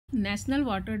National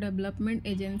Water Development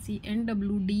Agency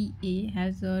NWDA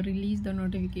has released the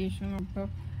notification of the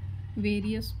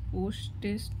various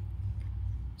posts.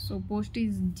 So post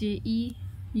is JE,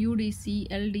 UDC,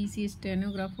 LDC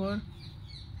stenographer,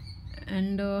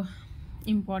 and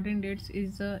important dates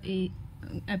is a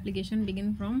application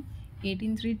begin from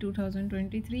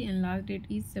 18/3/2023 and last date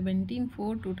is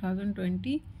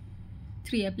 17/4/2023.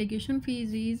 Application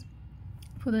fees is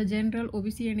for the general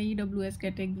OBC and EWS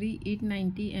category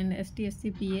 890 and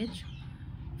ST/SC/PH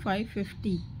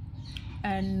 550,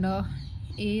 and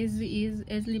age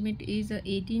limit is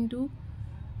 18 to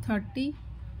 30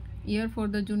 year for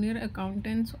the junior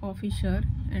accountants officer,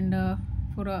 and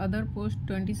for other post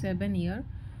 27 year.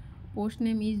 Post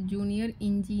name is junior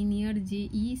engineer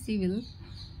JE civil.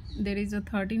 There is a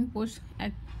 13 post,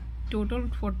 at total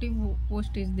 40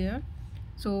 post is there.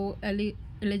 So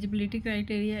eligibility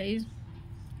criteria is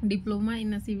diploma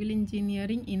in a civil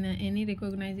engineering in any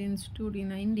recognized institute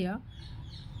in India.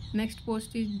 Next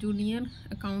post is junior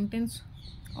accountants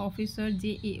officer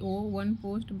JAO, one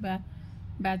post,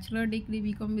 bachelor degree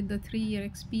become with the 3-year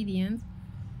experience,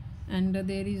 and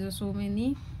there is so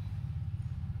many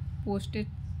posted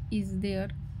is there.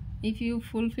 If you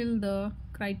fulfill the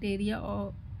criteria,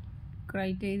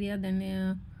 then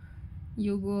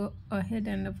you go ahead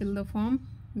and fill the form.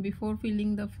 Before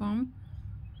filling the form,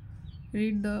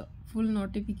 read the full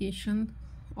notification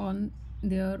on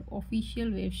their official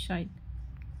website.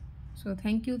 So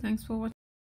thanks for watching.